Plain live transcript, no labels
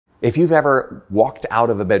If you've ever walked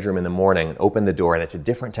out of a bedroom in the morning and opened the door and it's a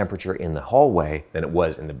different temperature in the hallway than it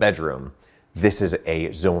was in the bedroom, this is a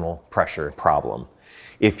zonal pressure problem.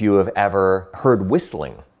 If you have ever heard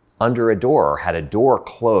whistling under a door or had a door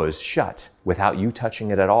closed shut without you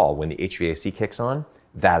touching it at all when the HVAC kicks on,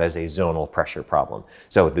 that is a zonal pressure problem.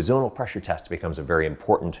 So the zonal pressure test becomes a very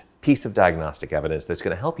important piece of diagnostic evidence that's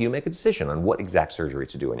going to help you make a decision on what exact surgery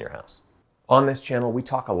to do in your house. On this channel, we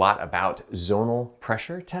talk a lot about zonal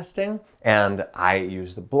pressure testing, and I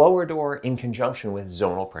use the blower door in conjunction with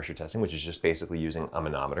zonal pressure testing, which is just basically using a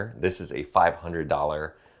manometer. This is a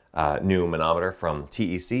 $500 new manometer from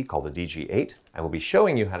TEC called the DG8. I will be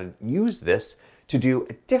showing you how to use this to do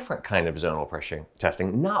a different kind of zonal pressure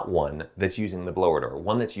testing, not one that's using the blower door,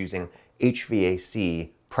 one that's using HVAC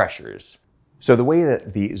pressures. So the way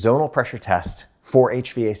that the zonal pressure test for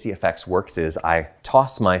HVAC effects works is I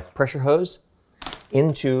toss my pressure hose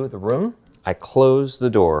into the room, I close the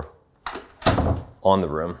door on the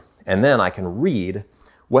room, and then I can read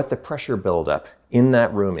what the pressure buildup in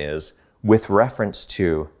that room is with reference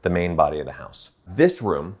to the main body of the house. This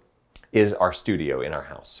room is our studio in our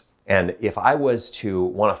house. And if I was to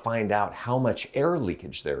want to find out how much air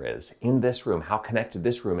leakage there is in this room, how connected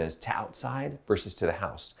this room is to outside versus to the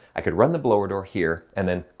house, I could run the blower door here and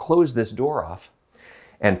then close this door off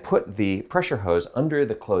and put the pressure hose under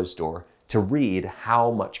the closed door to read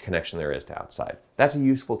how much connection there is to outside. That's a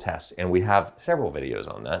useful test, and we have several videos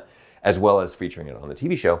on that, as well as featuring it on the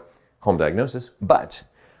TV show, Home Diagnosis. But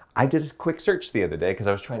I did a quick search the other day because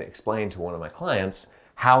I was trying to explain to one of my clients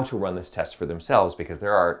how to run this test for themselves, because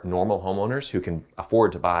there are normal homeowners who can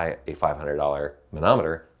afford to buy a $500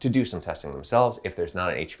 manometer to do some testing themselves if there's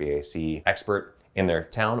not an HVAC expert in their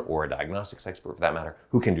town, or a diagnostics expert for that matter,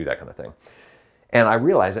 who can do that kind of thing. And I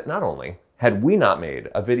realized that not only had we not made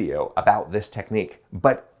a video about this technique,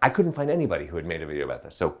 but I couldn't find anybody who had made a video about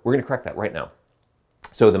this. So we're going to correct that right now.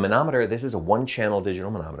 So the manometer, this is a one-channel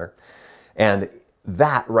digital manometer, and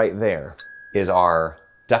that right there is our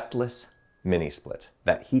ductless mini split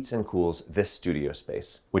that heats and cools this studio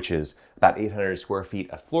space, which is about 800 square feet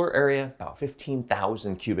of floor area, about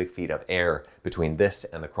 15,000 cubic feet of air between this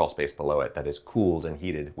and the crawl space below it that is cooled and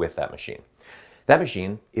heated with that machine. That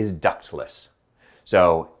machine is ductless.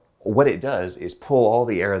 So what it does is pull all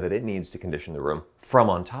the air that it needs to condition the room from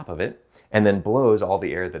on top of it, and then blows all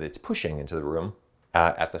the air that it's pushing into the room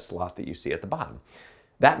at the slot that you see at the bottom.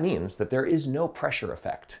 That means that there is no pressure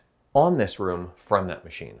effect on this room from that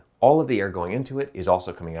machine. All of the air going into it is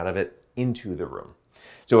also coming out of it into the room.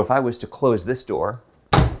 So if I was to close this door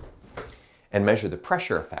and measure the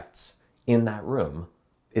pressure effects in that room,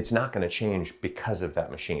 it's not going to change because of that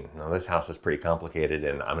machine. Now, this house is pretty complicated,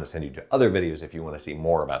 and I'm going to send you to other videos if you want to see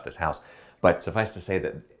more about this house. But suffice to say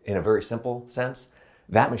that in a very simple sense,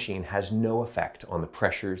 that machine has no effect on the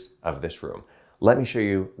pressures of this room. Let me show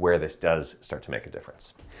you where this does start to make a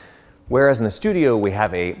difference. Whereas in the studio we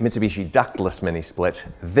have a Mitsubishi ductless mini split,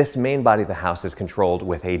 this main body of the house is controlled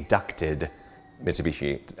with a ducted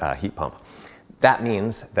Mitsubishi heat pump. That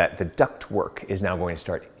means that the duct work is now going to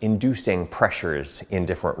start inducing pressures in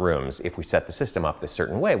different rooms if we set the system up this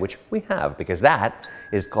certain way, which we have, because that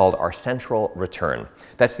is called our central return.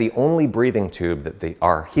 That's the only breathing tube that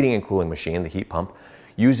our heating and cooling machine, the heat pump,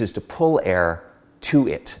 uses to pull air to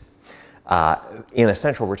it. In a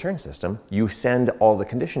central return system, you send all the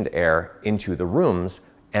conditioned air into the rooms,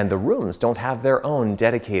 and the rooms don't have their own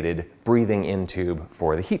dedicated breathing in tube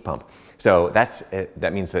for the heat pump. So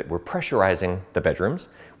that means that we're pressurizing the bedrooms,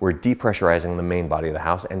 we're depressurizing the main body of the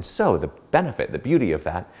house, and so the benefit, the beauty of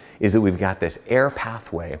that, is that we've got this air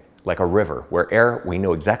pathway like a river, where we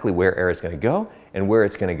know exactly where air is going to go and where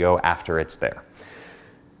it's going to go after it's there.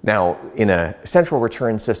 Now, in a central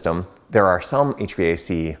return system, there are some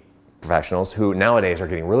HVAC professionals who nowadays are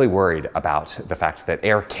getting really worried about the fact that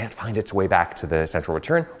air can't find its way back to the central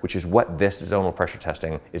return, which is what this zonal pressure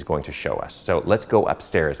testing is going to show us. So let's go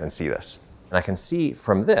upstairs and see this. And I can see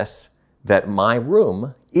from this that my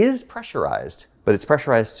room is pressurized, but it's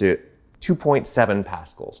pressurized to 2.7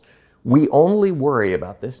 pascals. We only worry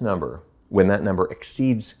about this number when that number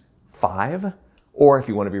exceeds 5, or if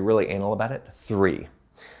you want to be really anal about it, 3.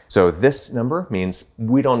 So this number means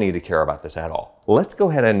we don't need to care about this at all. Let's go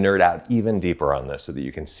ahead and nerd out even deeper on this so that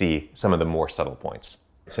you can see some of the more subtle points.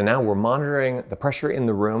 So now we're monitoring the pressure in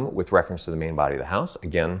the room with reference to the main body of the house.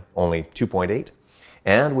 Again, only 2.8.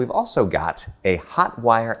 And we've also got a hot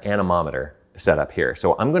wire anemometer set up here.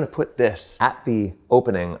 So I'm going to put this at the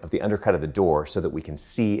opening of the undercut of the door so that we can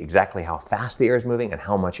see exactly how fast the air is moving and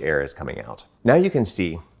how much air is coming out. Now you can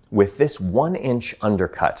see with this 1-inch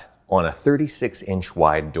undercut on a 36-inch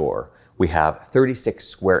wide door, we have 36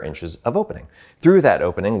 square inches of opening. Through that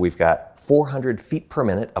opening, we've got 400 feet per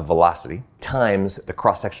minute of velocity times the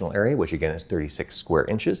cross-sectional area, which again is 36 square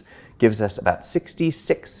inches, gives us about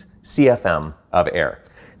 66 CFM of air.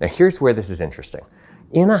 Now here's where this is interesting.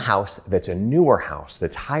 In a house that's a newer house,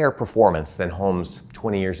 that's higher performance than homes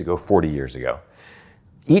 20 years ago, 40 years ago,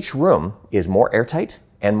 each room is more airtight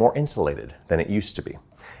and more insulated than it used to be.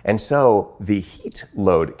 And so the heat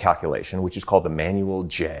load calculation, which is called the manual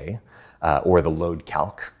J, or the load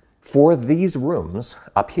calc, for these rooms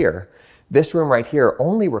up here, this room right here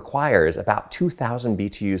only requires about 2,000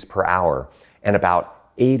 BTUs per hour and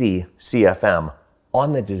about 80 CFM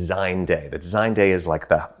on the design day. The design day is like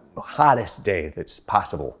the hottest day that's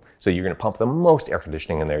possible. So you're going to pump the most air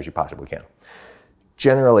conditioning in there as you possibly can.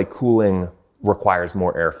 Generally, cooling requires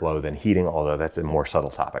more airflow than heating, although that's a more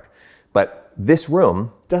subtle topic. But this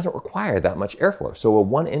room doesn't require that much airflow. So a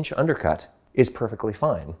 1-inch undercut is perfectly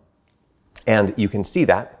fine. And you can see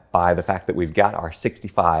that by the fact that we've got our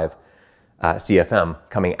 65 CFM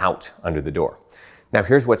coming out under the door. Now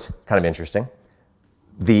here's what's kind of interesting.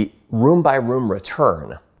 The room by room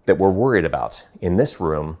return that we're worried about in this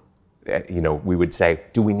room, we would say,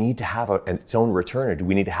 do we need to have its own return, or do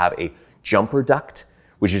we need to have a jumper duct,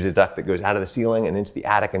 which is a duct that goes out of the ceiling and into the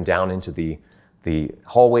attic and down into the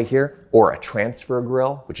hallway here, or a transfer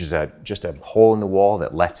grill, which is just a hole in the wall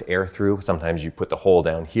that lets air through. Sometimes you put the hole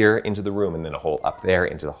down here into the room and then a hole up there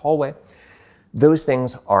into the hallway. Those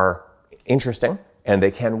things are interesting and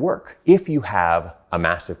they can work if you have a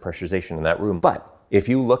massive pressurization in that room. But if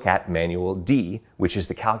you look at manual D, which is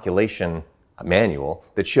the calculation manual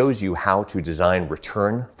that shows you how to design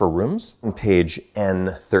return for rooms, on page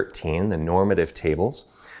N13, the normative tables,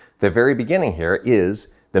 the very beginning here is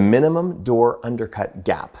the minimum door undercut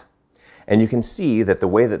gap. And you can see that the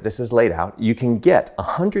way that this is laid out, you can get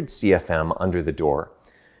 100 CFM under the door.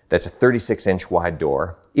 That's a 36-inch wide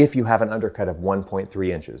door if you have an undercut of 1.3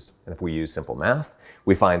 inches. And if we use simple math,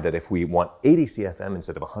 we find that if we want 80 CFM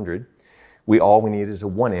instead of 100, all we need is a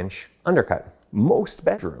 1-inch undercut. Most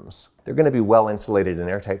bedrooms, they're going to be well insulated and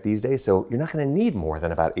airtight these days, so you're not going to need more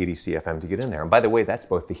than about 80 CFM to get in there. And by the way, that's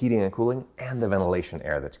both the heating and cooling and the ventilation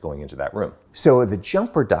air that's going into that room. So the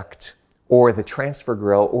jumper duct or the transfer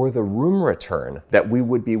grill or the room return that we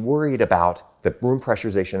would be worried about the room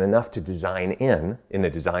pressurization enough to design in the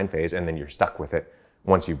design phase, and then you're stuck with it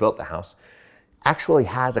once you built the house, actually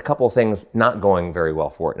has a couple things not going very well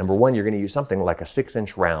for it. Number one, you're going to use something like a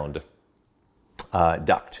 6-inch round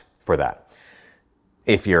duct for that,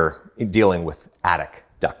 if you're dealing with attic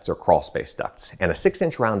ducts or crawl space ducts. And a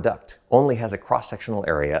 6-inch round duct only has a cross-sectional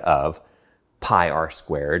area of pi r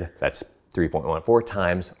squared, that's 3.14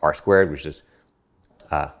 times r squared, which is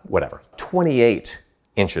 28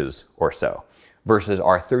 inches or so, versus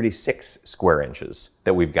our 36 square inches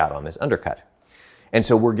that we've got on this undercut. And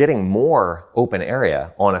so we're getting more open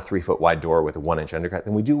area on a 3-foot wide door with a 1-inch undercut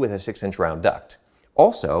than we do with a 6-inch round duct.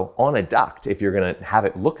 Also, on a duct, if you're going to have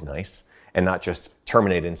it look nice and not just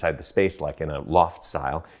terminate inside the space like in a loft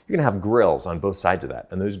style, you're going to have grills on both sides of that.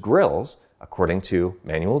 And those grills, according to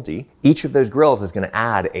Manual D, each of those grills is going to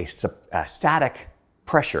add a static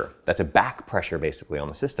pressure, that's a back pressure basically on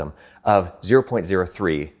the system, of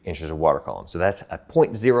 0.03 inches of water column. So that's a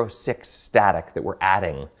 0.06 static that we're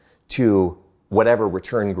adding to whatever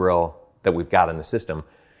return grill that we've got in the system.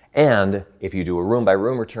 And if you do a room by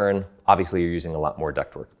room return, obviously you're using a lot more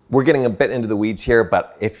ductwork. We're getting a bit into the weeds here,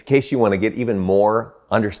 but in case you want to get even more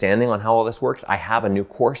understanding on how all this works, I have a new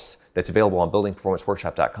course that's available on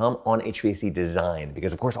buildingperformanceworkshop.com on HVAC design,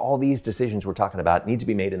 because of course all these decisions we're talking about need to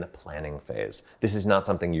be made in the planning phase. This is not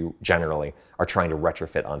something you generally are trying to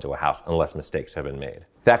retrofit onto a house unless mistakes have been made.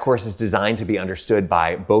 That course is designed to be understood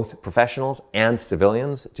by both professionals and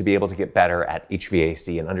civilians to be able to get better at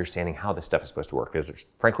HVAC and understanding how this stuff is supposed to work, because there's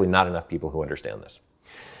frankly not enough people who understand this.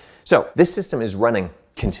 So this system is running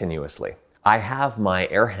continuously. I have my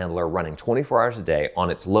air handler running 24 hours a day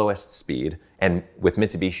on its lowest speed, and with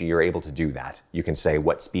Mitsubishi you're able to do that. You can say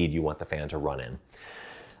what speed you want the fan to run in.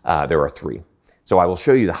 There are 3. So I will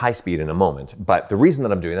show you the high speed in a moment, but the reason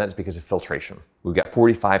that I'm doing that is because of filtration. We've got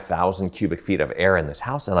 45,000 cubic feet of air in this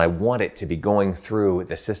house, and I want it to be going through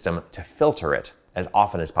the system to filter it as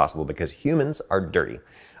often as possible, because humans are dirty.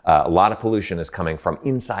 A lot of pollution is coming from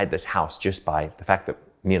inside this house just by the fact that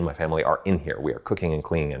me and my family are in here. We are cooking and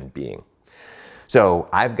cleaning and being. So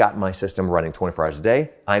I've got my system running 24 hours a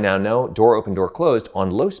day. I now know door open, door closed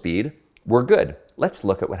on low speed, we're good. Let's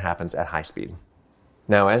look at what happens at high speed.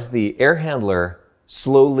 Now, as the air handler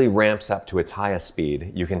slowly ramps up to its highest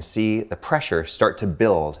speed, you can see the pressure start to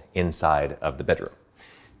build inside of the bedroom.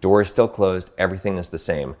 Door is still closed, everything is the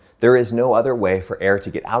same. There is no other way for air to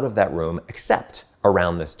get out of that room except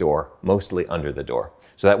around this door, mostly under the door.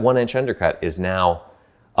 So that 1-inch undercut is now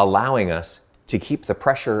allowing us to keep the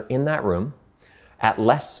pressure in that room at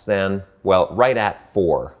less than, well, right at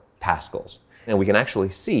 4 pascals. And we can actually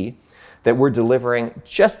see that we're delivering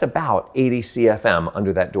just about 80 CFM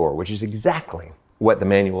under that door, which is exactly what the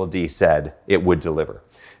Manual D said it would deliver.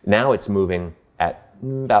 Now it's moving at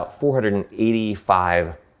about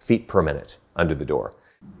 485 feet per minute under the door.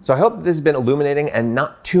 So I hope this has been illuminating and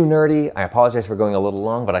not too nerdy. I apologize for going a little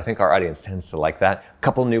long, but I think our audience tends to like that. A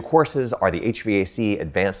couple new courses are the HVAC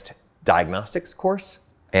Advanced Diagnostics course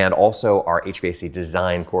and also our HVAC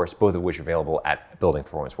Design course, both of which are available at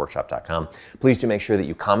buildingperformanceworkshop.com. Please do make sure that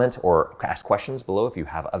you comment or ask questions below if you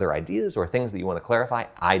have other ideas or things that you want to clarify.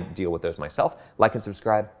 I deal with those myself. Like and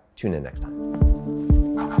subscribe. Tune in next time.